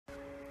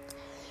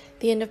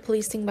The End of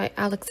Policing by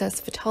Alex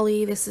S.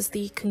 Vitale. This is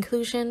the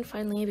conclusion,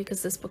 finally,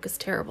 because this book is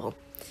terrible.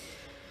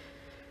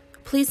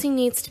 Policing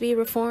needs to be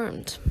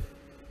reformed.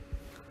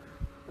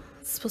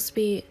 It's supposed to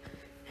be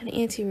an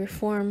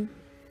anti-reform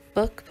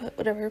book, but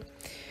whatever.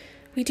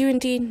 We do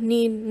indeed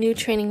need new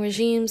training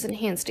regimes,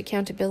 enhanced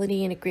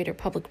accountability, and a greater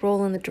public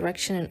role in the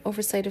direction and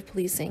oversight of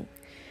policing.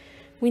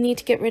 We need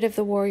to get rid of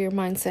the warrior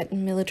mindset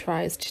and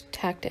militarized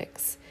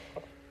tactics.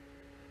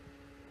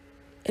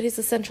 It is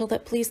essential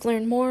that police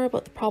learn more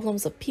about the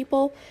problems of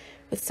people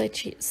with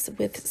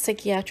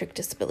psychiatric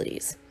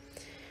disabilities.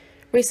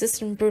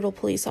 Racist and brutal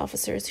police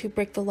officers who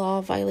break the law,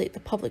 violate the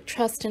public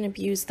trust, and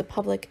abuse the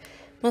public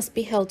must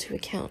be held to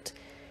account.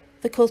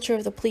 The culture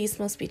of the police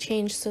must be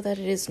changed so that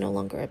it is no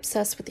longer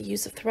obsessed with the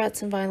use of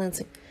threats and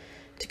violence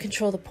to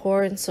control the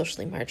poor and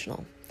socially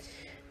marginal.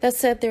 That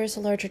said, there is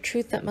a larger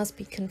truth that must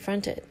be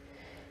confronted.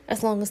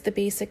 As long as the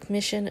basic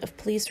mission of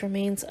police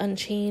remains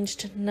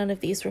unchanged, none of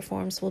these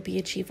reforms will be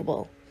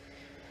achievable.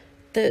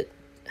 The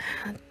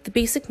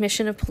basic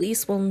mission of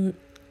police will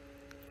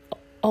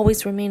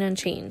always remain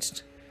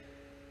unchanged.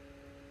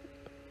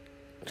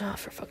 Oh,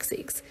 for fuck's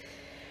sakes.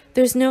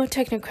 There's no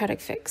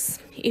technocratic fix.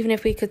 Even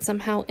if we could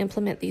somehow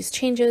implement these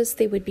changes,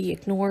 they would be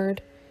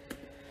ignored,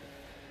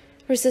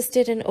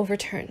 resisted, and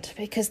overturned,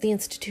 because the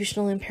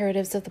institutional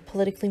imperatives of the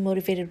politically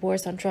motivated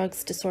wars on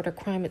drugs, disorder,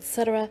 crime,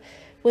 etc.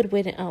 would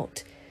win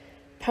out.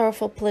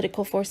 Powerful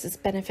political forces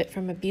benefit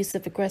from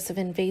abusive, aggressive,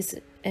 and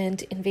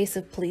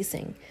invasive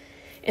policing,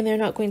 and they're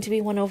not going to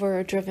be won over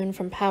or driven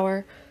from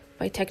power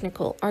by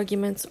technical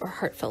arguments or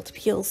heartfelt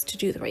appeals to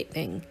do the right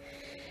thing.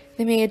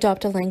 They may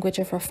adopt a language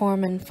of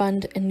reform and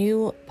fund a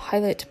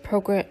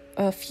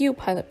few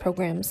pilot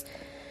programs,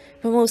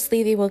 but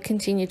mostly they will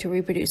continue to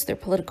reproduce their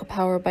political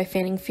power by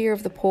fanning fear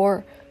of the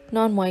poor,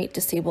 non-white,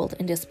 disabled,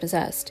 and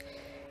dispossessed,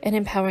 and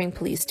empowering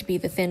police to be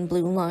the thin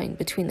blue line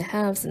between the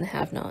haves and the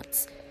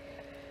have-nots.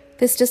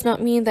 This does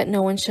not mean that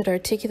no one should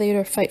articulate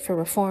or fight for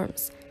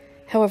reforms.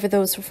 However,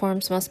 those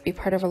reforms must be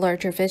part of a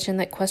larger vision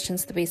that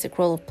questions the basic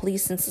role of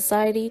police in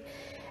society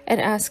and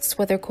asks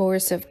whether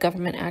coercive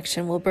government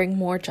action will bring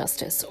more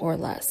justice or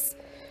less.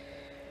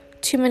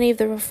 Too many of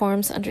the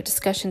reforms under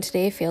discussion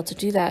today fail to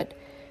do that.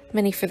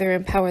 Many further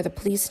empower the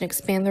police and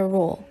expand their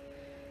role.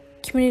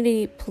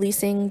 Community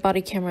policing,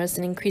 body cameras,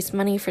 and increased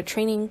money for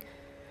training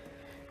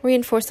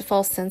reinforce a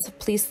false sense of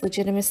police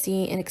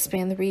legitimacy and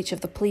expand the reach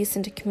of the police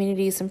into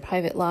communities and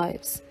private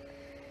lives.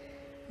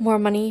 More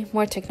money,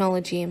 more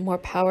technology, and more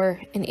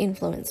power and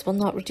influence will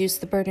not reduce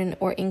the burden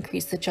or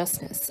increase the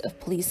justness of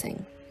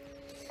policing.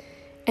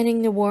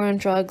 Ending the war on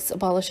drugs,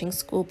 abolishing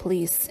school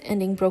police,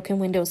 ending broken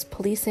windows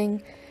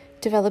policing,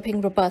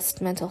 developing robust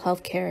mental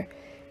health care,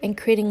 and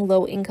creating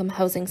low-income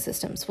housing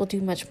systems will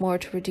do much more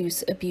to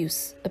reduce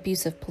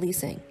abusive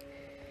policing.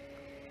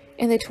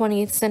 In the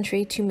 20th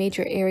century, two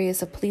major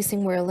areas of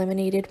policing were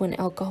eliminated when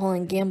alcohol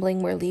and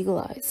gambling were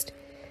legalized.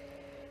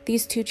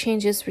 These two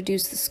changes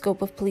reduced the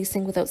scope of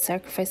policing without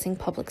sacrificing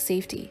public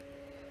safety.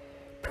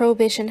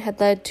 Prohibition had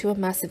led to a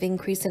massive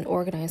increase in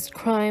organized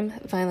crime,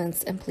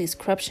 violence, and police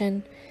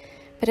corruption,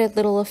 but had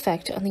little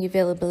effect on the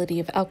availability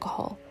of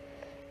alcohol.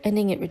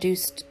 Ending it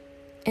reduced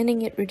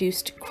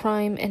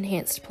crime,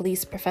 enhanced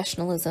police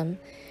professionalism,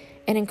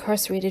 and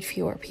incarcerated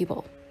fewer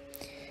people.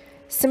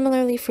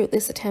 Similarly,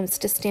 fruitless attempts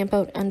to stamp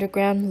out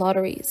underground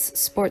lotteries,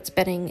 sports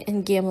betting,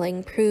 and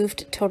gambling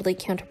proved totally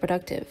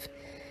counterproductive,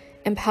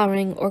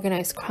 empowering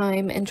organized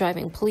crime and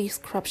driving police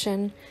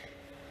corruption.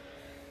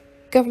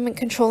 Government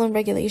control and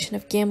regulation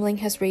of gambling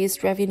has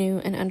raised revenue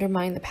and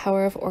undermined the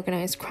power of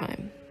organized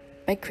crime.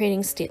 By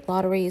creating state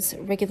lotteries,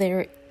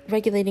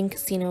 regulating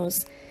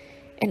casinos,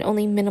 and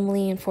only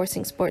minimally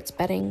enforcing sports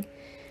betting,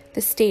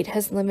 the state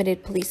has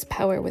limited police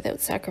power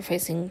without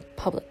sacrificing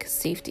public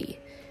safety.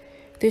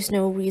 There's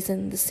no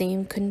reason the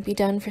same couldn't be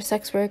done for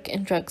sex work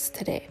and drugs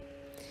today.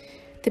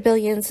 The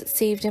billions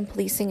saved in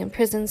policing and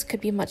prisons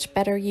could be much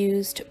better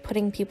used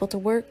putting people to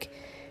work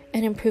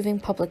and improving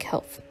public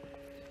health.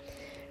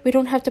 We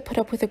don't have to put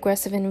up with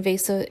aggressive and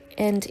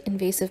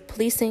invasive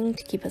policing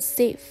to keep us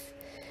safe.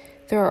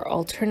 There are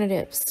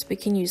alternatives. We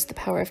can use the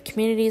power of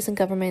communities and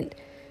government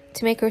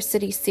to make our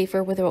cities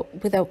safer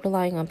without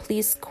relying on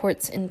police,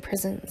 courts, and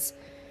prisons.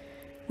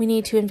 We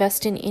need to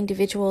invest in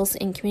individuals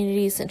and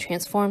communities and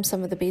transform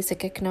some of the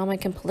basic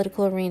economic and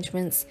political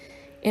arrangements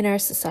in our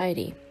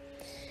society.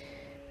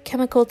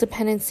 Chemical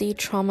dependency,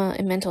 trauma,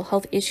 and mental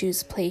health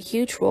issues play a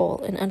huge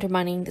role in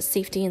undermining the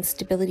safety and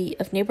stability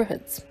of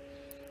neighborhoods.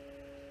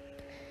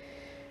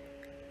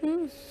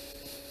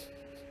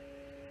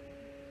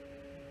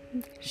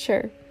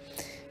 Sure.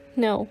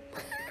 No.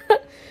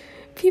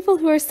 People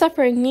who are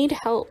suffering need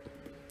help,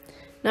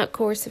 not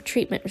coercive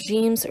treatment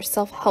regimes or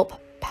self-help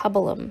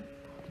pabulum.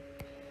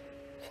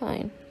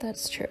 Fine,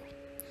 that's true.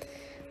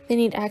 They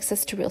need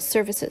access to real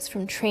services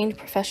from trained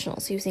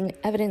professionals using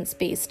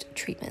evidence-based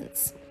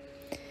treatments.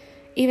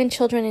 Even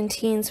children and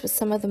teens with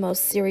some of the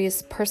most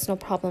serious personal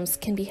problems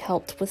can be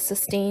helped with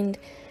sustained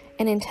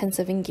and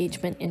intensive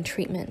engagement in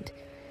treatment.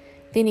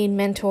 They need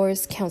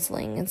mentors,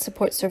 counseling, and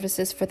support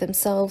services for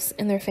themselves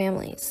and their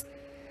families.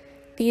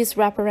 These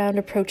wraparound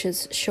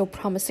approaches show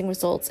promising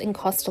results and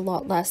cost a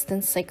lot less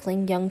than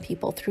cycling young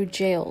people through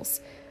jails,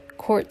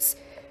 courts,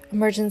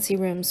 emergency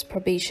rooms,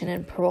 probation,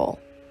 and parole.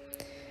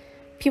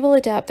 People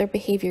adapt their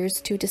behaviors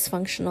to a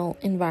dysfunctional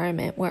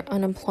environment where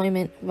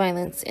unemployment,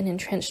 violence, and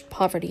entrenched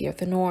poverty are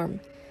the norm.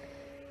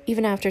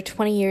 Even after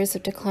 20 years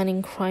of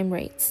declining crime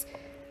rates,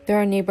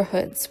 there are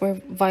neighborhoods where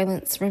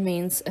violence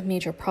remains a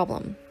major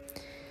problem.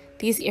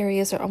 These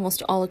areas are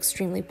almost all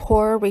extremely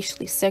poor,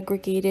 racially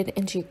segregated,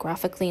 and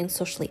geographically and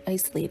socially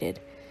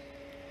isolated.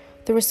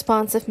 The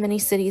response of many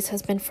cities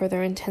has been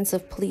further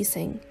intensive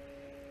policing.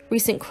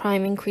 Recent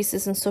crime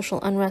increases and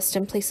social unrest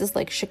in places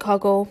like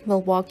Chicago,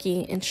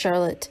 Milwaukee, and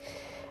Charlotte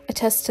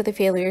attest to the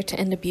failure to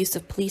end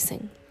abusive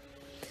policing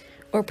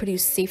or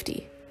produce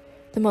safety.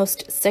 The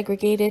most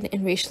segregated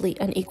and racially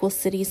unequal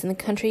cities in the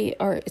country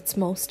are its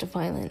most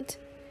violent.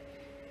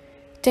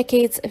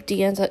 Decades of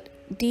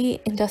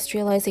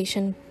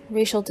deindustrialization,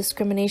 racial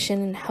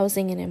discrimination in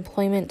housing and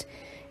employment,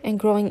 and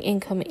growing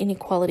income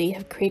inequality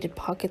have created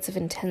pockets of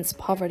intense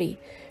poverty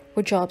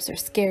where jobs are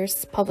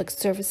scarce, public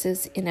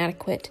services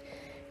inadequate,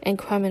 and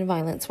crime and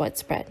violence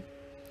widespread.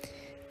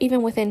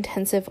 Even with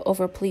intensive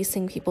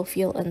over-policing, people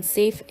feel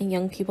unsafe, and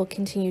young people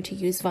continue to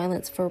use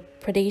violence for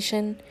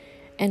predation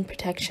and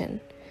protection.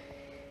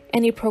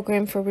 Any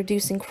program for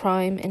reducing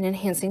crime and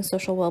enhancing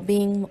social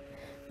well-being,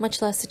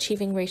 much less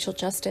achieving racial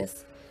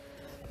justice,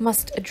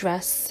 must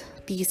address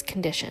these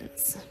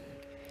conditions.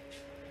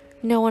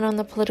 No one on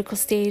the political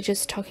stage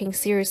is talking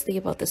seriously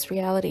about this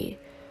reality.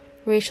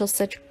 Racial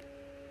segregation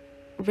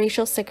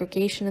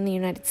in the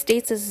United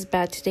States is as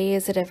bad today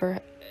as it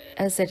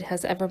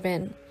has ever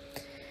been.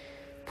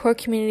 Poor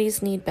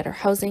communities need better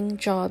housing,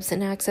 jobs,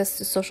 and access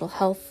to social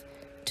health,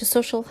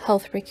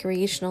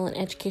 recreational, and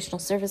educational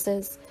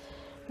services,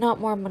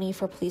 not more money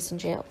for police and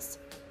jails.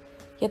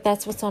 Yet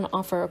that's what's on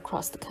offer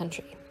across the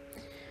country.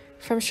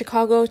 From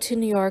Chicago to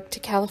New York to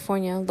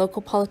California,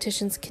 local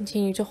politicians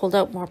continue to hold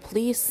out more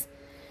police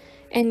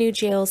and new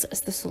jails as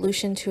the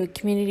solution to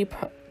community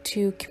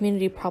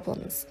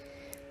problems.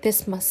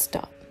 This must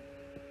stop.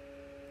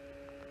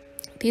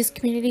 These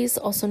communities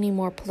also need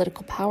more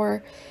political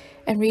power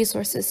and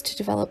resources to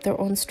develop their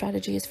own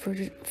strategies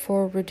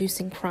for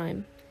reducing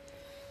crime.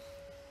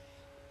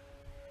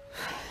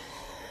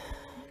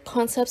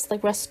 Concepts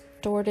like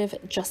restorative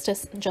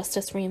justice and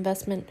justice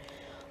reinvestment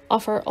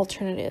offer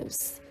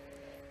alternatives.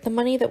 The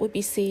money that would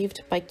be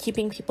saved by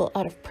keeping people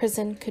out of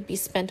prison could be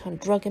spent on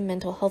drug and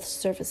mental health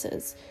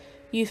services,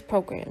 youth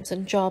programs,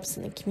 and jobs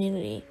in the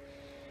community.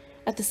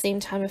 At the same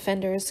time,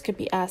 offenders could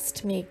be asked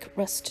to make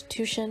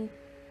restitution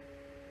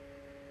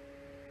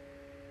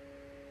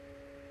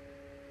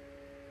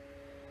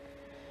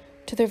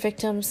to their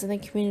victims in the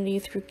community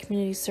through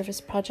community service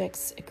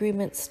projects,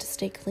 agreements to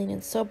stay clean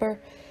and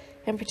sober,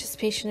 and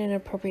participation in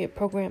appropriate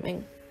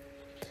programming.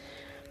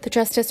 The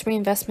justice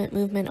reinvestment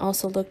movement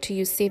also looked to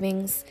use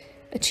savings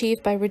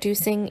achieved by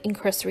reducing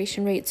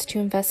incarceration rates to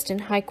invest in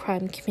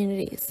high-crime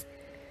communities.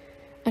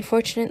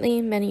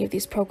 Unfortunately, many of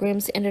these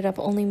programs ended up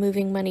only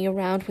moving money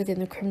around within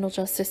the criminal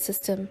justice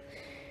system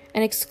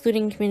and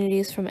excluding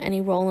communities from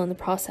any role in the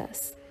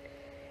process.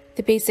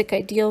 The basic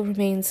ideal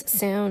remains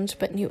sound,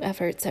 but new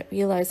efforts at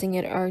realizing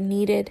it are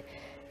needed,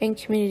 and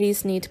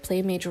communities need to play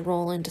a major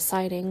role in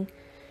deciding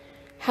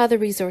how the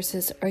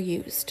resources are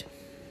used.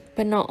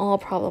 But not all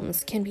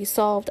problems can be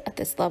solved at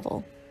this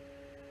level.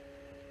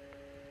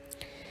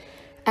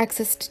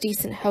 Access to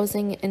decent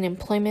housing and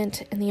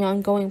employment, and the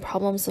ongoing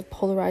problems of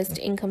polarized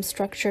income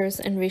structures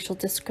and racial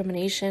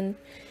discrimination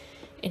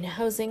in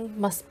housing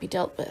must be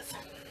dealt with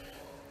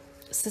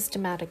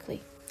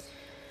systematically.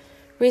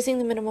 Raising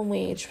the minimum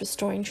wage,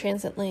 restoring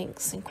transit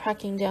links, and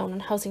cracking down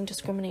on housing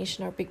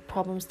discrimination are big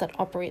problems that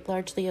operate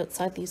largely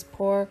outside these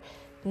poor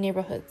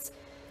neighborhoods.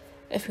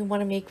 If we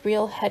want to make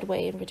real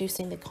headway in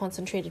reducing the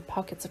concentrated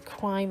pockets of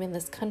crime in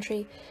this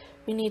country,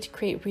 we need to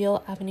create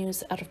real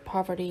avenues out of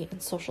poverty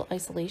and social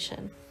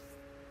isolation.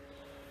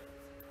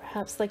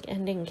 Perhaps like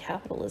ending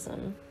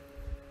capitalism.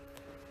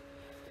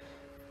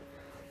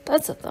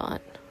 That's a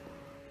thought.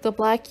 The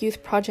Black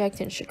Youth Project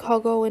in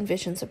Chicago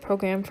envisions a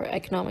program for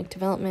economic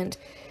development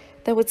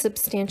that would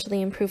substantially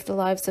improve the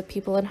lives of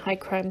people in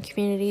high-crime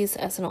communities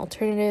as an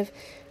alternative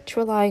to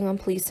relying on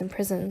police and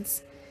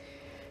prisons.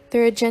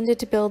 Their agenda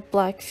to build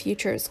Black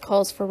futures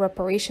calls for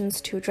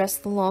reparations to address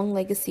the long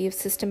legacy of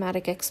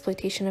systematic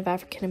exploitation of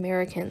African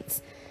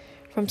Americans,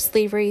 from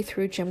slavery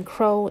through Jim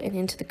Crow and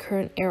into the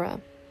current era.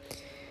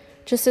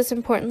 Just as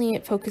importantly,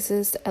 it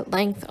focuses at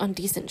length on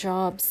decent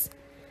jobs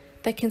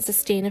that can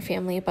sustain a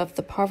family above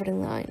the poverty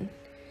line.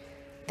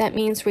 That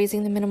means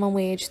raising the minimum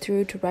wage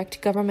through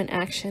direct government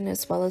action,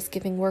 as well as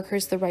giving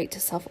workers the right to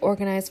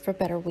self-organize for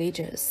better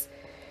wages.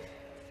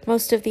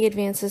 Most of the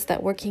advances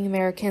that working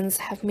Americans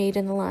have made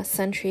in the last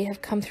century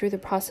have come through the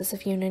process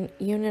of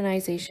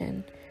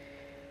unionization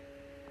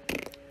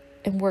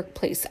and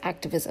workplace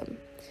activism.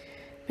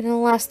 But in the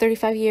last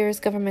 35 years,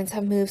 governments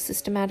have moved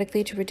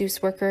systematically to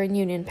reduce worker and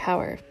union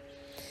power.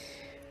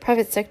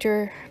 Private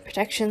sector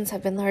protections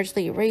have been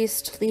largely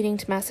erased, leading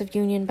to massive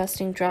union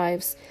busting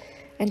drives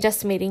and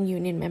decimating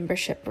union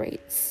membership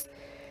rates.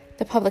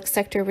 The public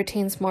sector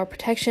retains more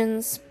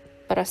protections,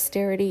 but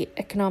austerity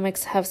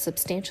economics have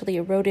substantially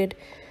eroded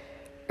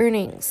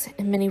earnings,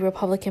 and many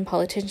Republican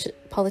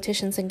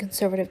politicians and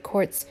conservative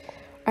courts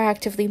are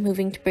actively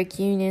moving to break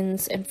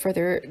unions and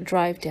further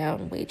drive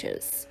down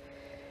wages.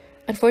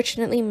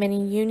 Unfortunately,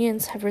 many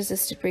unions have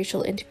resisted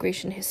racial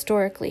integration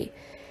historically,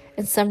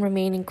 and some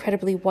remain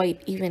incredibly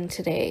white even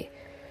today.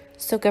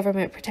 So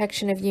government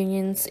protection of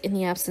unions in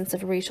the absence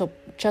of a racial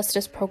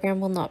justice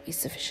program will not be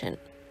sufficient.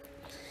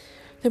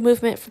 The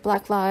movement for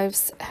Black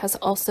Lives has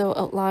also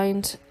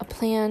outlined a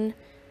plan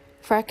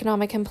for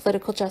economic and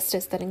political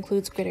justice that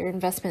includes greater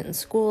investment in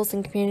schools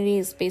and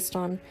communities based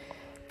on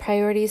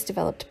priorities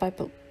developed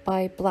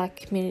by Black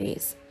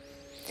communities.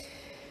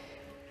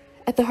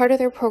 At the heart of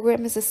their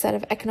program is a set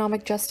of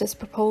economic justice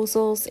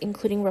proposals,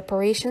 including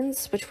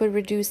reparations, which would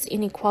reduce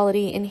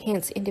inequality,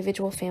 enhance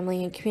individual,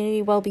 family, and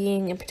community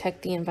well-being, and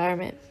protect the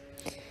environment.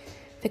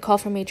 They call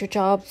for major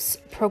jobs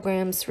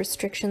programs,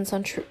 restrictions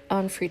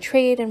on free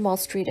trade and Wall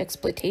Street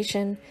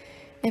exploitation,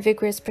 and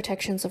vigorous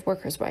protections of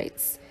workers'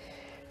 rights.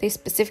 They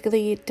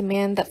specifically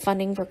demand that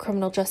funding for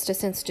criminal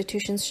justice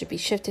institutions should be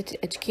shifted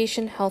to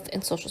education, health,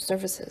 and social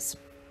services.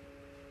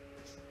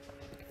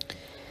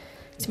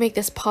 To make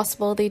this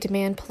possible, they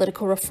demand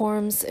political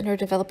reforms and are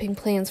developing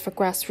plans for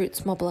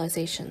grassroots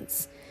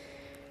mobilizations.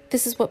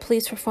 This is what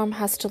police reform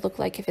has to look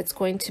like if it's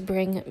going to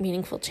bring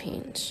meaningful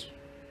change.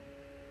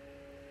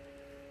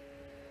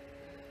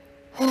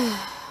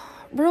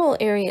 Rural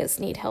areas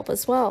need help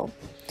as well.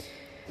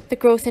 The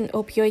growth in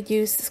opioid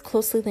use is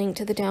closely linked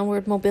to the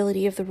downward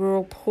mobility of the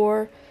rural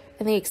poor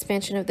and the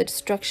expansion of the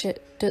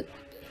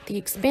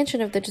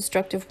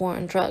destructive war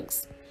on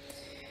drugs.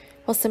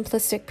 While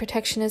simplistic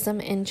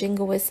protectionism and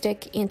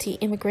jingoistic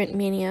anti-immigrant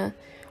mania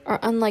are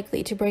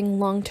unlikely to bring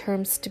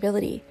long-term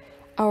stability,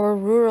 our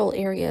rural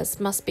areas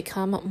must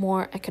become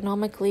more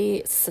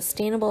economically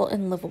sustainable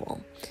and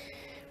livable,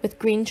 with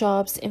green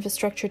jobs,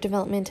 infrastructure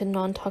development, and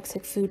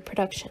non-toxic food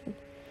production.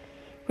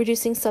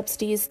 Reducing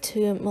subsidies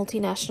to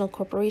multinational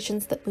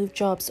corporations that move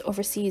jobs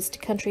overseas to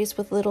countries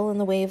with little in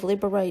the way of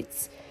labor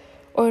rights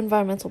or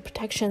environmental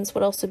protections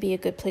would also be a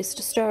good place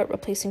to start,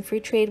 replacing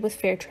free trade with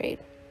fair trade.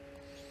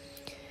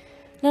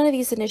 None of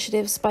these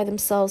initiatives by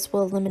themselves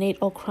will eliminate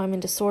all crime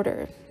and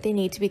disorder. They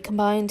need to be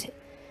combined,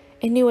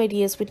 and new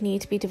ideas would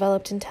need to be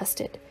developed and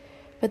tested,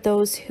 but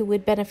those who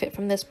would benefit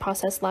from this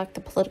process lack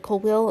the political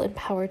will and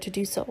power to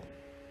do so.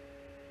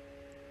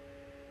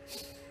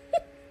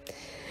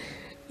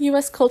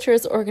 U.S. culture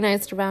is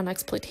organized around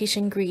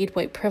exploitation, greed,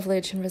 white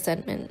privilege, and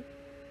resentment.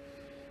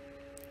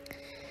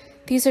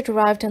 These are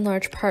derived in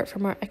large part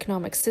from our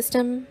economic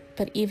system,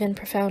 but even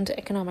profound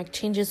economic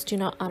changes do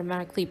not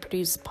automatically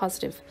produce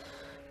positive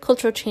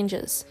cultural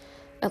changes,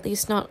 at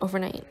least not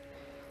overnight.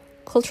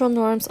 Cultural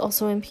norms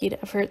also impede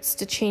efforts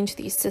to change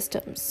these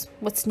systems.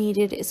 What's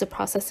needed is a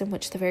process in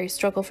which the very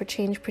struggle for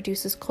change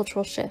produces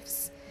cultural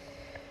shifts.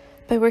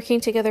 By working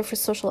together for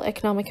social,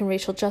 economic, and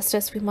racial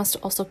justice, we must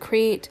also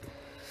create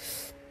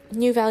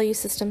new value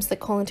systems that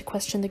call into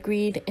question the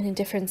greed and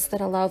indifference that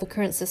allow the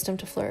current system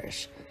to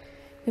flourish.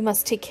 We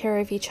must take care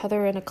of each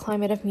other in a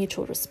climate of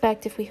mutual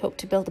respect if we hope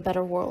to build a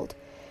better world.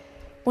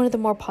 One of the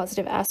more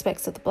positive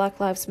aspects of the Black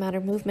Lives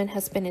Matter movement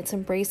has been its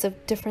embrace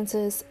of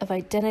differences of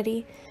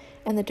identity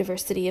and the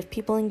diversity of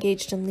people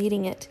engaged in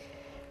leading it.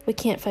 We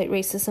can't fight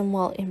racism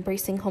while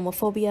embracing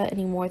homophobia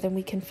any more than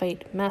we can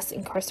fight mass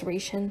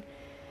incarceration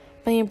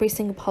by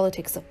embracing a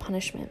politics of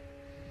punishment.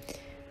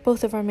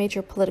 Both of our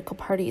major political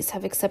parties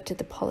have accepted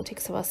the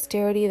politics of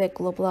austerity that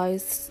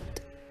globalized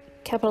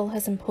capital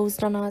has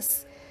imposed on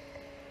us.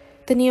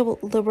 The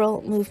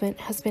neoliberal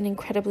movement has been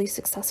incredibly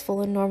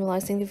successful in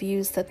normalizing the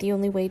views that the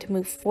only way to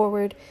move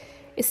forward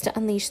is to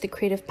unleash the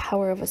creative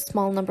power of a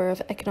small number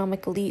of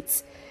economic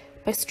elites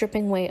by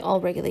stripping away all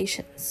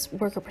regulations,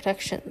 worker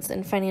protections,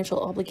 and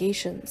financial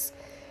obligations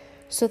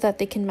so that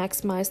they can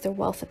maximize their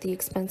wealth at the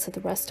expense of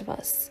the rest of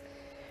us.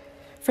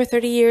 For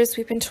 30 years,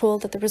 we've been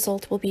told that the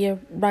result will be a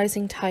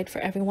rising tide for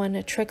everyone,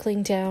 a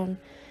trickling down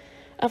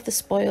of the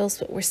spoils,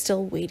 but we're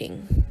still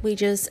waiting.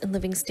 Wages and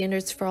living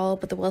standards for all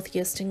but the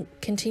wealthiest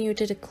continue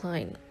to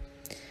decline.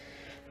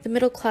 The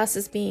middle class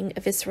is being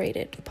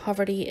eviscerated.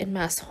 Poverty and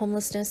mass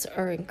homelessness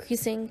are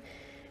increasing,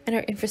 and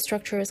our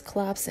infrastructure is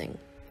collapsing.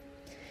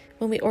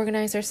 When we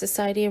organize our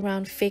society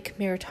around fake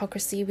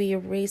meritocracy, we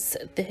erase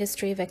the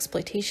history of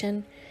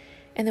exploitation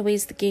and the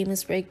ways the game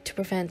is rigged to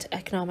prevent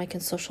economic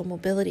and social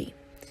mobility.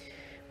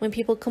 When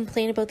people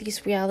complain about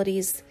these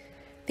realities,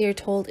 they are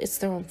told it's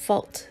their own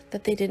fault,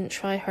 that they didn't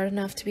try hard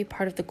enough to be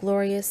part of the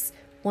glorious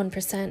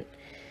 1%, that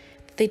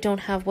they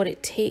don't have what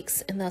it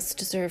takes and thus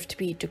deserve to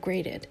be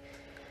degraded.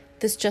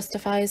 This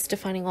justifies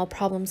defining all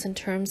problems in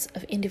terms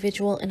of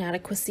individual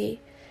inadequacy,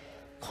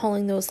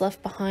 calling those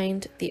left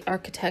behind the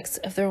architects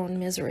of their own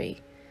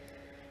misery.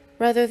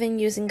 Rather than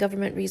using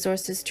government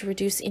resources to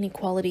reduce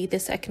inequality,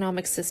 this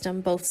economic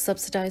system both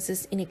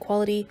subsidizes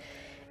inequality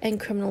and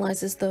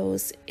criminalizes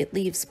those it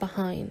leaves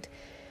behind,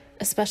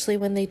 especially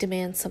when they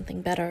demand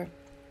something better.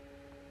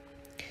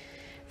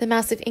 The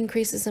massive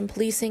increases in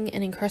policing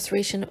and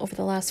incarceration over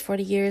the last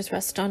 40 years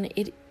rest on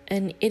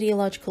an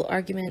ideological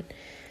argument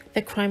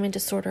that crime and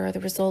disorder are the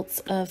results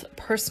of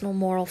personal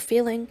moral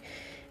failing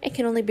and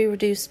can only be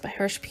reduced by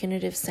harsh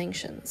punitive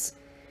sanctions.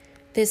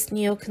 This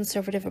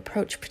neoconservative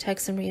approach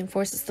protects and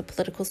reinforces the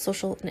political,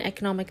 social, and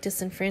economic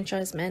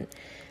disenfranchisement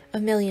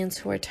of millions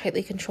who are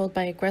tightly controlled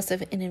by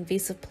aggressive and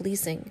invasive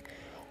policing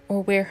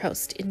or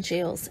warehoused in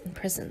jails and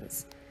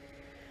prisons.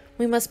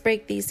 We must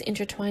break these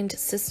intertwined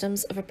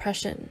systems of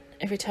oppression.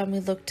 Every time we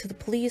look to the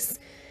police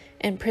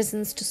and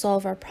prisons to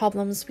solve our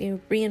problems, we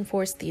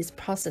reinforce these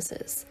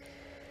processes.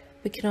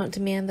 We cannot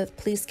demand that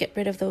the police get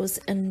rid of those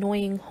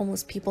annoying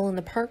homeless people in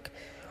the park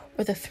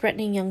or the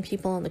threatening young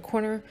people on the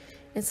corner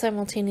and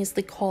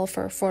simultaneously call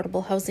for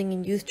affordable housing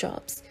and youth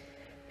jobs,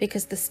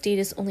 because the state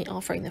is only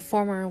offering the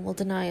former and will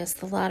deny us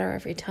the latter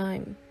every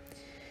time.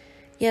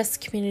 Yes,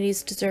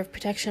 communities deserve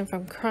protection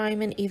from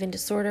crime and even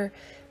disorder,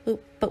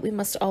 but we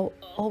must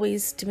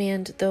always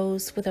demand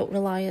those without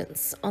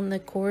reliance on the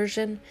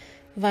coercion,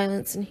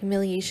 violence, and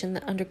humiliation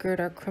that undergird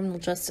our criminal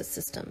justice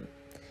system.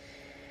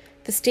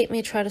 The state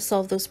may try to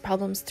solve those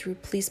problems through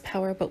police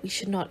power, but we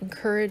should not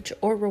encourage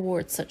or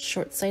reward such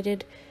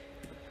short-sighted,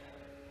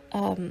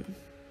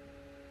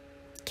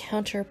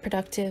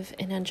 counterproductive,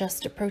 and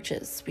unjust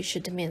approaches. We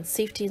should demand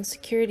safety and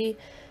security,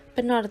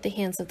 but not at the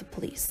hands of the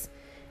police.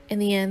 In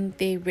the end,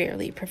 they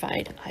rarely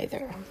provide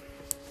either.